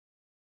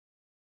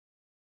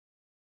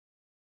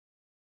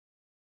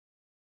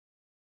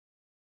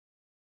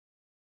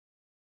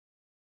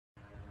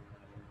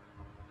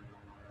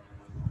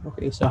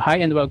Okay, so hi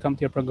and welcome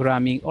to your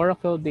programming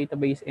Oracle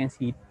Database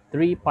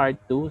NC3 Part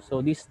 2.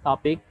 So this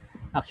topic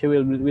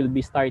actually will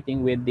be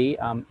starting with the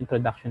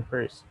introduction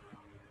first.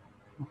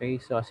 Okay,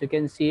 so as you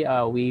can see,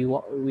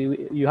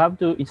 you have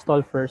to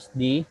install first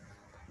the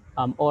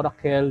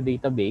Oracle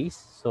database.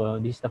 So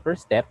this is the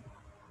first step.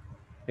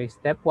 Okay,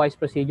 stepwise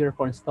procedure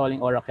for installing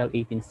Oracle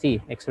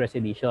 18c Express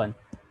Edition.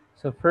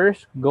 So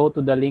first, go to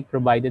the link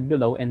provided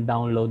below and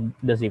download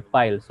the zip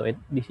file. So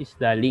this is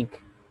the link.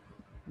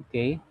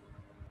 Okay,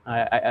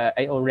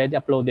 I already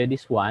uploaded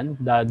this one,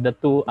 the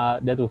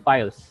two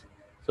files.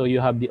 So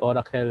you have the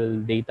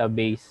Oracle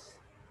database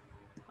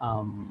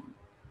um,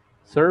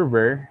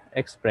 server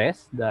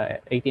Express, the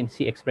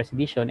 18c Express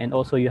edition, and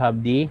also you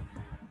have the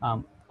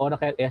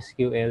Oracle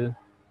SQL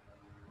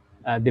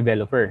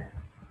developer.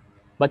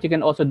 But you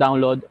can also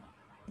download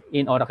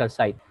in Oracle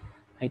site.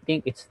 I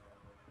think it's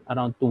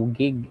around 2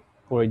 gig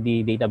for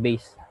the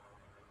database.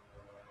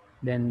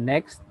 Then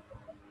next,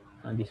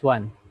 this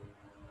one.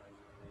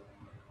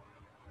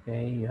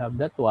 Okay, you have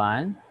that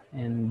one,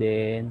 and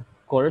then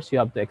of course you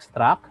have to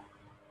extract.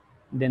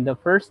 Then the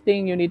first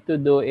thing you need to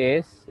do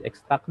is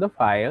extract the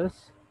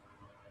files,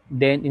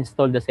 then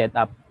install the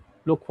setup.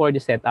 Look for the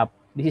setup.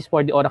 This is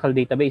for the Oracle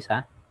database,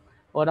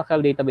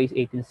 Oracle database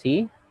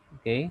 18c.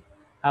 Okay.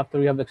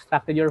 After you have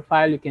extracted your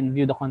file, you can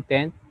view the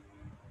content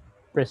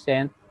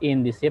present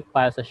in the zip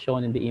files as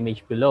shown in the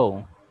image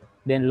below.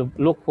 Then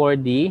look for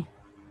this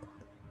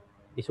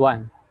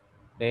one.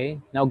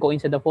 Okay. Now go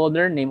inside the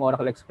folder, name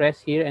Oracle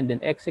Express here, and then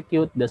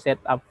execute the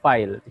setup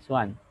file, this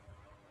one.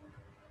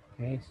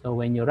 Okay. So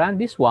when you run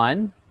this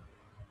one,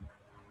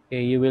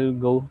 okay, you will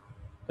go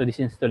to this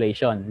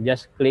installation.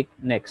 Just click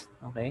next.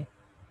 Okay.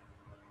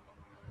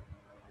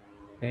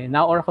 Okay.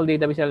 Now Oracle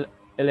Database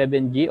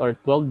 11G or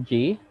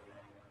 12G.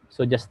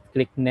 So just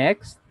click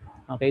next.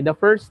 Okay. The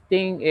first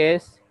thing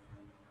is,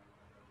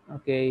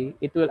 okay,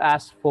 it will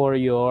ask for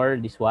your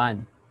this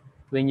one.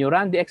 When you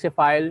run the exe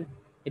file,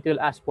 it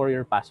will ask for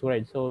your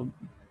password. So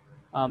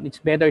it's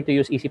better to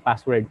use easy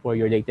password for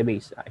your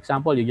database.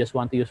 Example, you just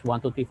want to use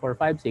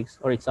 12345 6,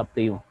 or it's up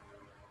to you.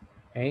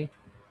 Okay.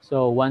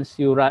 So once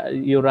you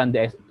run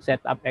the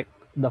setup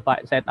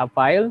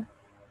file,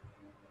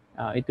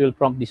 it will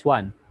prompt this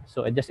one.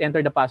 So just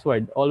enter the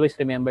password. Always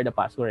remember the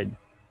password.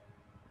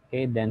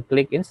 Okay, then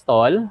click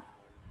install.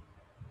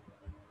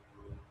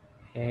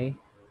 Okay,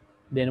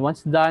 then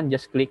once done,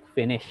 just click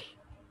finish.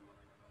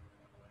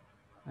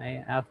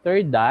 Okay,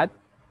 after that,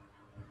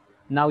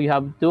 now you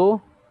have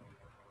to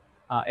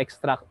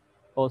extract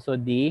also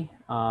the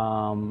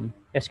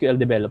SQL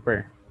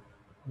developer.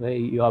 Okay,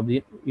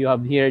 you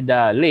have here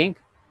the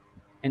link,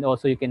 and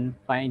also you can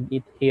find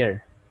it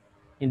here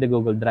in the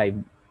Google Drive.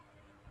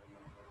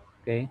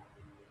 Okay.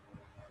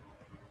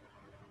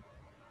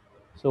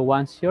 So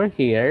once you're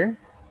here,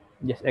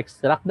 just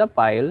extract the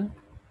file.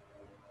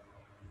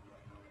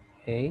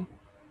 Okay.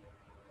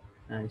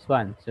 This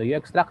one. So you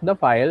extract the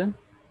file,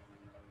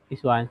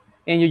 this one,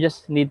 and you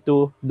just need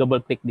to double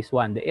click this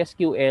one, the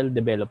SQL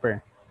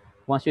developer.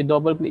 Once you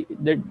double click,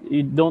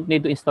 you don't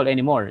need to install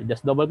anymore.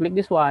 Just double click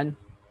this one,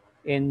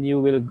 and you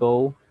will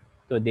go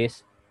to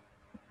this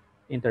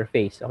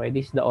interface. Okay,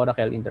 this is the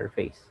Oracle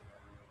interface.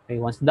 Okay,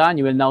 once done,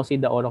 you will now see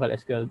the Oracle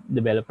SQL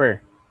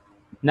developer.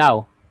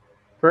 Now,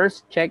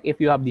 first check if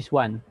you have this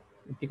one.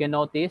 If you can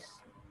notice,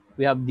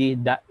 we have the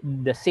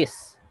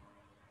sys.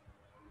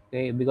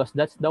 Okay, because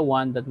that's the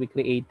one that we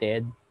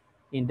created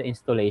in the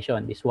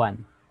installation, this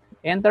one.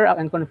 Enter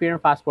and confirm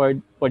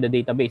password for the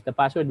database. The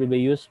password will be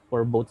used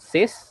for both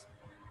sys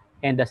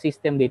and the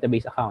system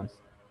database accounts.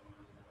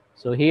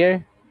 So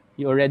here,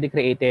 you already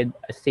created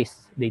a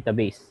sys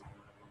database.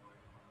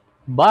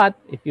 But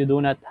if you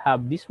do not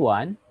have this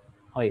one,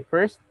 okay,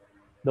 first,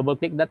 double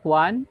click that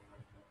one,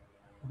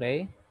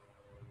 okay?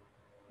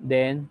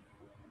 Then,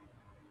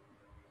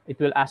 it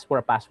will ask for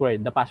a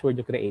password, the password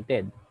you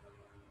created.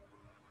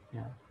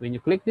 Yeah. When you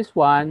click this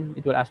one,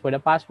 it will ask for the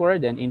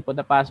password, then input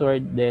the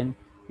password, then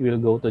you will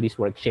go to this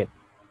worksheet.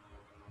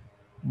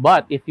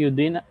 But if you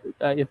do not,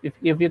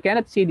 if you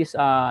cannot see this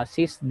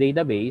sys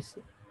database,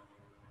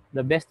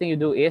 the best thing you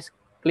do is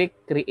click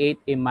create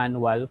a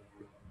manual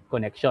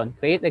connection.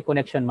 Create a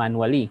connection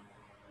manually.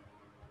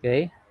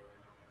 Okay.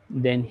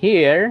 Then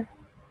here,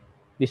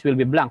 this will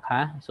be blank,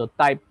 So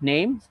type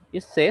name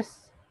is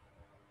sys,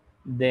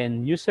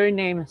 then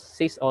username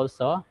sys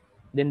also,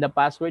 then the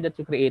password that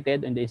you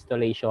created in the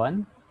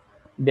installation,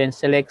 then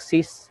select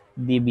sys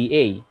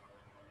DBA.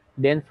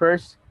 Then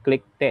first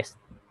click test.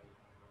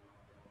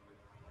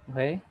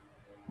 Okay.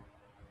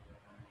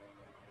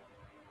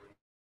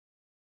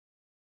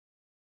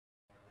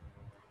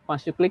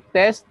 Once you click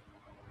test,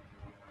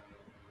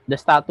 the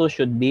status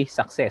should be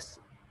success.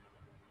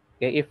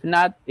 Okay. If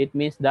not, it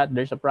means that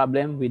there's a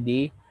problem with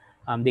the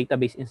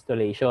database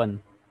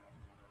installation.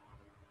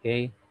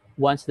 Okay.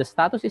 Once the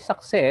status is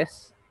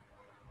success,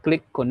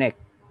 click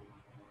connect.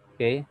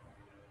 Okay.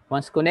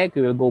 Once connect,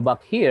 we will go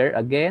back here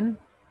again.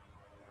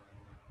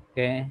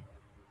 Okay.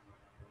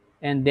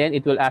 And then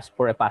it will ask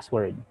for a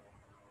password.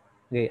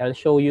 Okay. I'll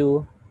show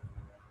you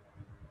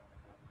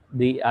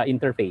the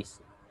interface.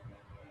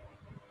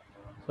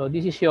 So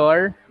this is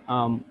your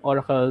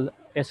Oracle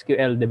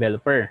SQL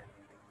developer.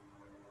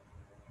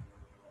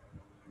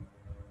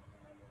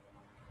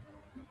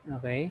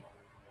 Okay.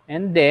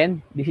 And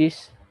then this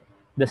is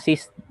the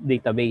sys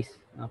database.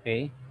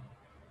 Okay.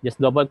 Just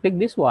double click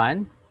this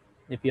one.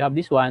 If you have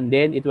this one,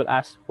 then it will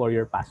ask for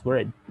your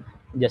password.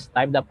 Just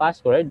type the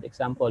password,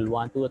 example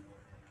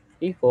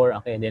 1234.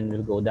 Okay, then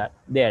we'll go that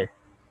there.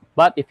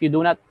 But if you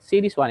do not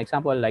see this one,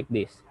 example like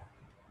this.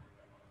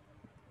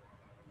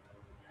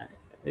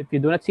 If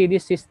you do not see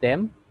this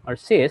system or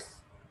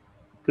sys,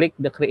 click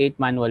the create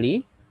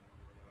manually.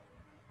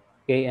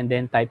 Okay, and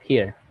then type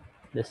here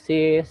the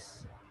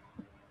sys,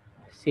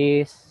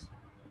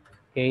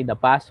 okay, the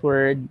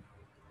password,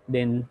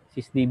 then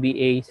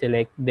sysdba,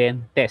 select,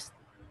 then test.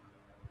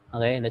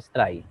 Okay, let's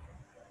try.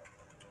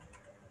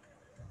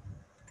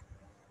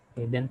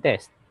 Okay, then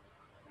test.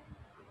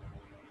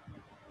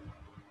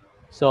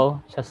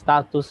 So, sa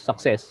status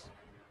success.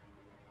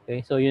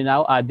 Okay, so you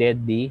now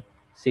added the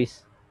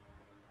sys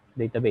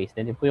database.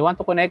 Then if we want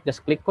to connect,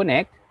 just click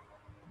connect.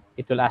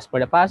 It will ask for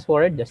the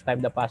password. Just type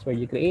the password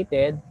you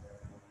created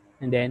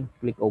and then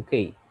click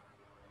OK.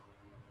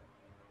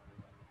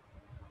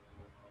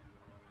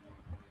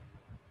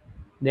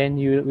 Then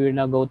you will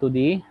now go to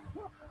the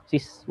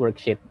sys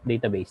worksheet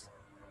database.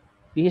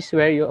 This is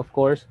where you, of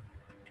course,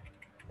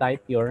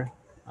 type your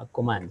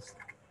commands.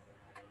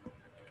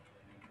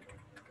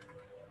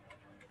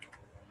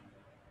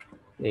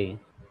 Okay.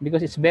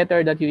 Because it's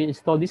better that you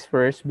install this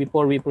first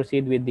before we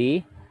proceed with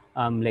the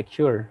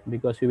lecture,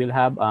 because we will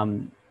have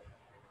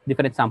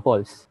different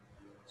samples.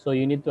 So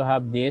you need to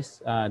have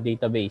this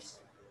database.